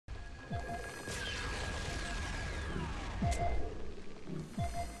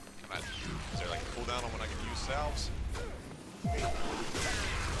down on when I can use salves.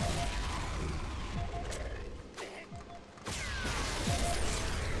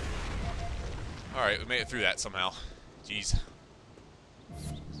 Alright, we made it through that somehow. Jeez.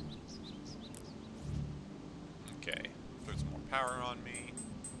 Okay, put some more power on me.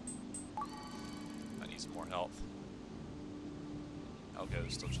 I need some more health.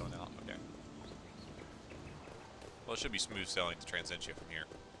 Elgo's still chilling out. Okay. Well, it should be smooth sailing to Transcentia from here.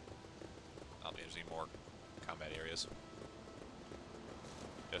 I don't think there's any more combat areas.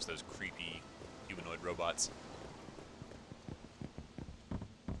 Just those creepy humanoid robots.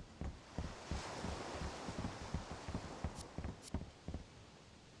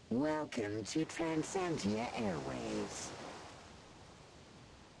 Welcome to Transcentia Airways.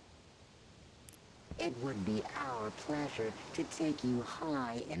 It would be our pleasure to take you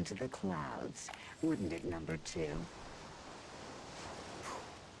high into the clouds, wouldn't it, number 2?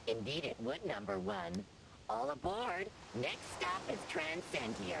 Indeed it would, number 1. All aboard. Next stop is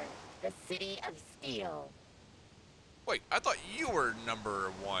Transcentia, the city of steel. Wait, I thought you were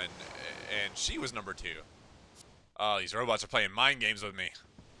number 1 and she was number 2. Oh, these robots are playing mind games with me.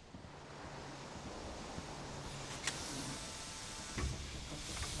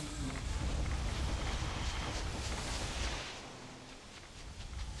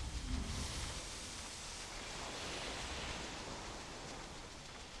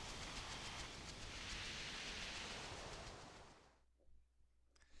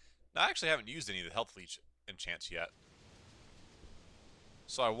 I actually haven't used any of the health leech enchants yet.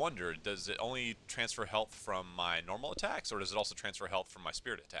 So I wonder, does it only transfer health from my normal attacks, or does it also transfer health from my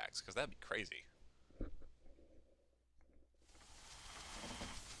spirit attacks? Because that'd be crazy.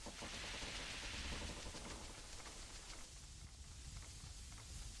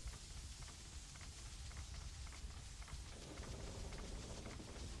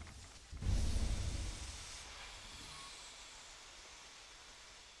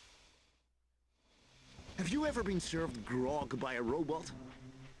 Have you ever been served grog by a robot?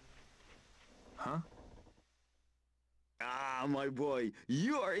 Huh? Ah, my boy,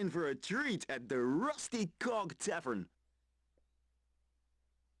 you are in for a treat at the Rusty Cog Tavern.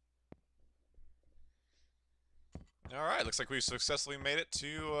 Alright, looks like we've successfully made it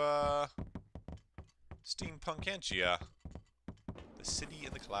to, Steampunkantia. The city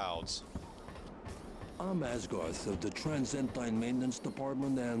in the clouds. I'm Asgarth of the Transcendine Maintenance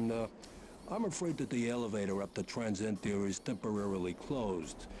Department, and, I'm afraid that the elevator up to Transcentia is temporarily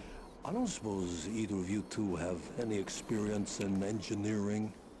closed. I don't suppose either of you two have any experience in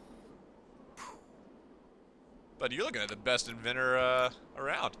engineering? But you're looking at the best inventor,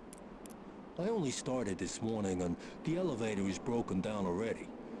 around. I only started this morning, and the elevator is broken down already.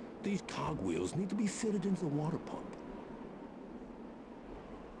 These cogwheels need to be fitted into the water pump.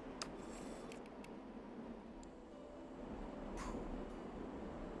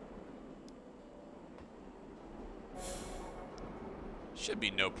 Should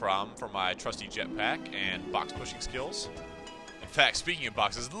be no problem for my trusty jetpack and box pushing skills. In fact, speaking of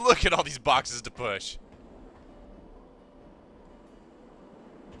boxes, look at all these boxes to push.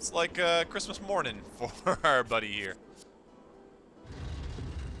 It's like Christmas morning for our buddy here.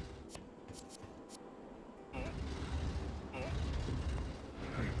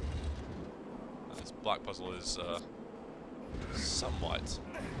 This block puzzle is somewhat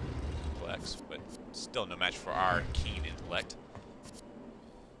complex, but still no match for our keen intellect.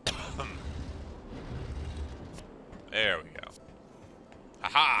 There we go.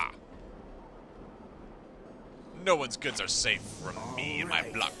 Haha! No one's goods are safe from me and my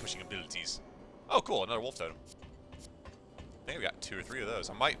block pushing abilities. Oh, cool, another wolf totem. I think we got 2 or 3 of those.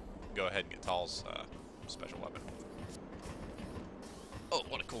 I might go ahead and get Tal's special weapon. Oh,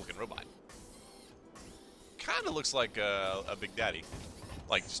 what a cool looking robot. Kind of looks like a Big Daddy.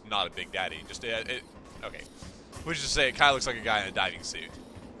 Like, just not a Big Daddy. Just, okay. We should just say it kind of looks like a guy in a diving suit.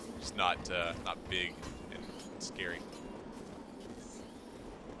 Just not big and scary.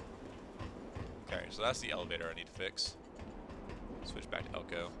 Okay, so that's the elevator I need to fix. Switch back to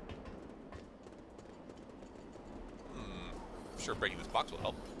Elko. I'm sure breaking this box will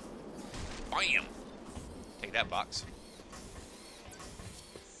help. Bam! Take that box.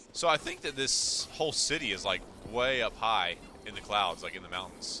 So I think that this whole city is like way up high in the clouds, like in the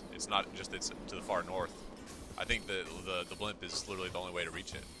mountains. It's not just it's to the far north. I think the blimp is literally the only way to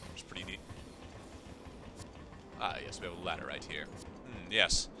reach it, which is pretty neat. Ah, yes, we have a ladder right here.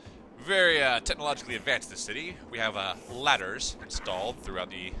 Yes. Very technologically advanced, this city. We have ladders installed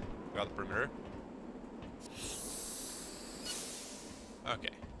throughout the perimeter.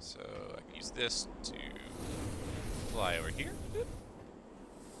 Okay, so I can use this to fly over here.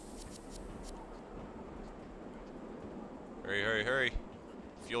 Hurry, hurry, hurry.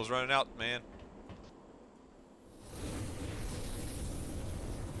 Fuel's running out, man.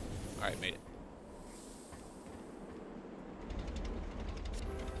 Alright, made it.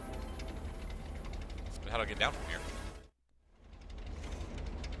 But how do I get down from here?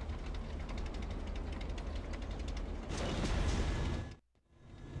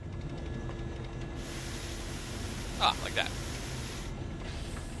 Ah, like that.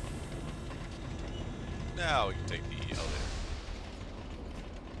 Now we can take the elevator.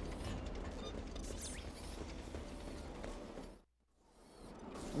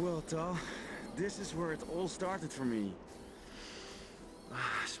 Well, Tal, this is where it all started for me.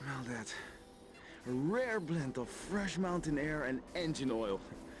 Ah, smell that. A rare blend of fresh mountain air and engine oil.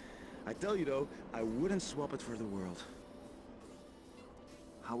 I tell you though, I wouldn't swap it for the world.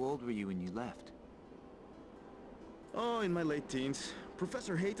 How old were you when you left? Oh, in my late teens.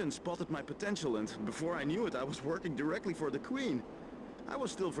 Professor Hayton spotted my potential and before I knew it, I was working directly for the Queen. I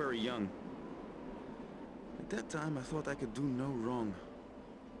was still very young. At that time, I thought I could do no wrong.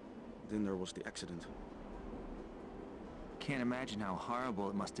 Then there was the accident. Can't imagine how horrible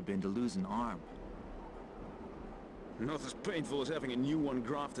it must have been to lose an arm. Not as painful as having a new one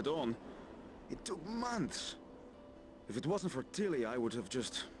grafted on. It took months. If it wasn't for Tilly, I would have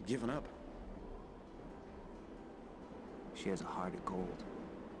just given up. She has a heart of gold.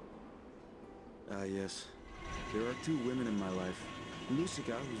 Ah, yes. There are two women in my life.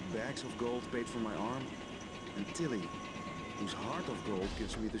 Lucica, whose bags of gold paid for my arm, and Tilly, whose heart of gold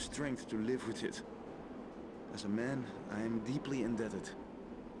gives me the strength to live with it. As a man, I am deeply indebted.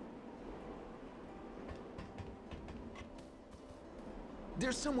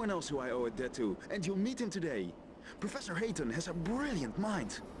 There's someone else who I owe a debt to, and you'll meet him today. Professor Hayton has a brilliant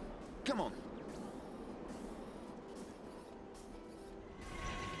mind. Come on.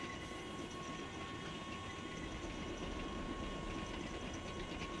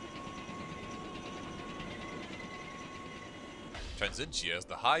 Transentia is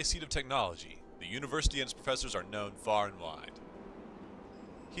the high seat of technology. The university and its professors are known far and wide.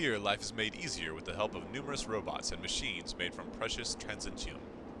 Here, life is made easier with the help of numerous robots and machines made from precious transentium.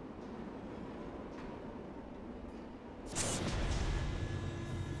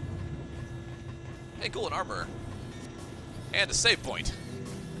 Hey, cool, an armor. And a save point.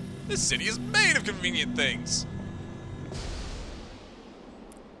 This city is made of convenient things!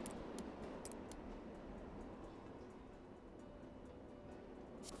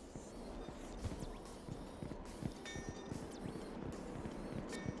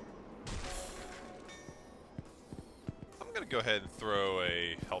 Go ahead and throw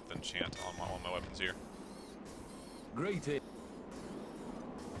a health enchant on one of my weapons here. Great hit.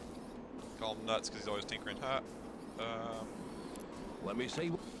 Call him nuts because he's always tinkering. Let me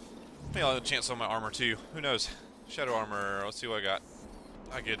see. Maybe I'll enchant some of my armor too. Who knows? Shadow armor. Let's see what I got.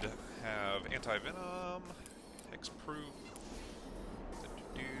 I could have anti-venom, hex-proof,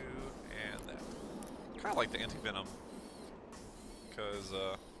 and that. Kind of like the anti-venom because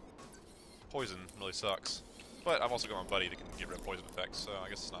poison really sucks. But I've also got my buddy that can get rid of poison effects, so I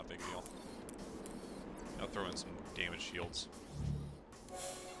guess it's not a big deal. I'll throw in some damage shields.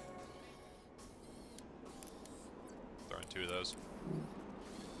 Throw in 2 of those.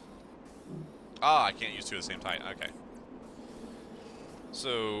 Ah, I can't use 2 at the same time. Okay.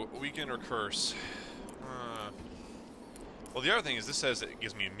 So, weaken or curse. Well, the other thing is this says it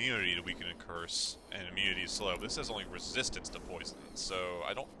gives me immunity to weaken and curse, and immunity is slow. But this says only resistance to poison, so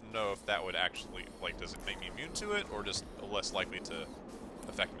I don't know if that would actually, like, does it make me immune to it, or just less likely to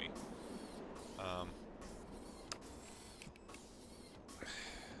affect me?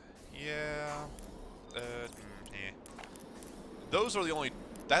 Yeah. Those are the only,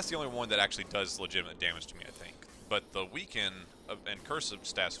 that's the only one that actually does legitimate damage to me, I think. But the weaken and curse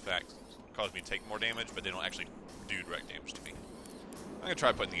stats effect cause me to take more damage, but they don't actually do direct damage to me. I'm gonna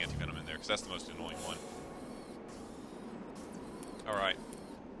try putting the anti-venom in there, because that's the most annoying one. Alright.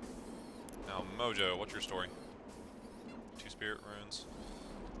 Now, Mojo, what's your story? 2 spirit runes.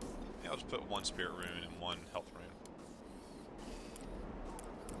 Yeah, I'll just put 1 spirit rune and 1 health rune.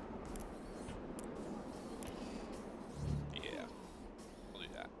 Yeah. I'll do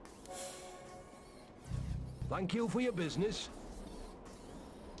that. Thank you for your business.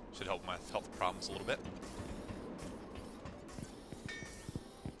 Should help my health problems a little bit.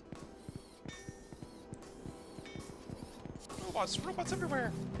 Robots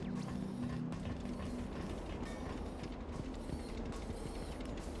everywhere!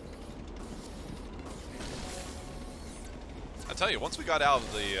 I tell you, once we got out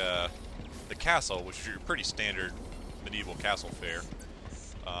of the castle, which is your pretty standard medieval castle fare,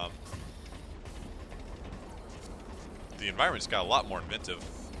 the environment's got a lot more inventive.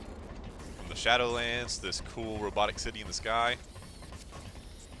 From the Shadowlands, this cool robotic city in the sky,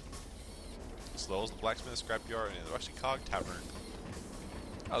 as well as the blacksmith, scrapyard, and the Rusty Cog Tavern.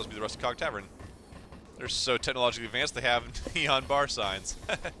 Oh, this would be the Rusty Cog Tavern. They're so technologically advanced they have neon bar signs.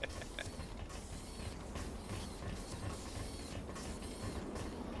 Where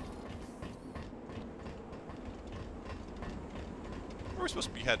are we supposed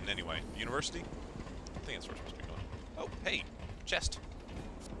to be heading anyway? The university? I think that's where we're supposed to be going. Oh, hey, chest.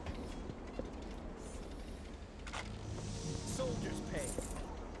 Soldiers pay.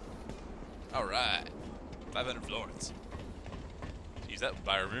 All right, 500 florins. Jeez, that would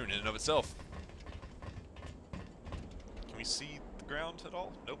buy a rune in and of itself. Can we see the ground at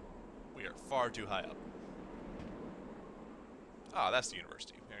all? Nope. We are far too high up. Ah, that's the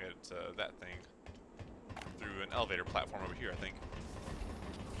university. I got that thing through an elevator platform over here, I think.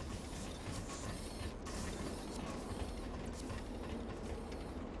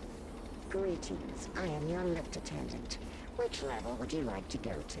 Greetings, I am your lift attendant. Which level would you like to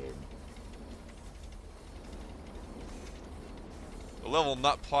go to? A level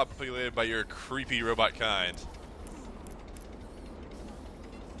not populated by your creepy robot kind.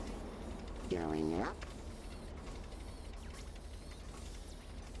 Going up?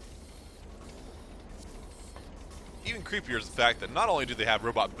 Even creepier is the fact that not only do they have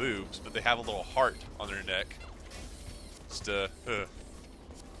robot boobs, but they have a little heart on their neck. Just, When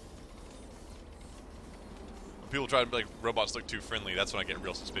people try to make robots look too friendly, that's when I get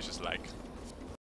real suspicious, like.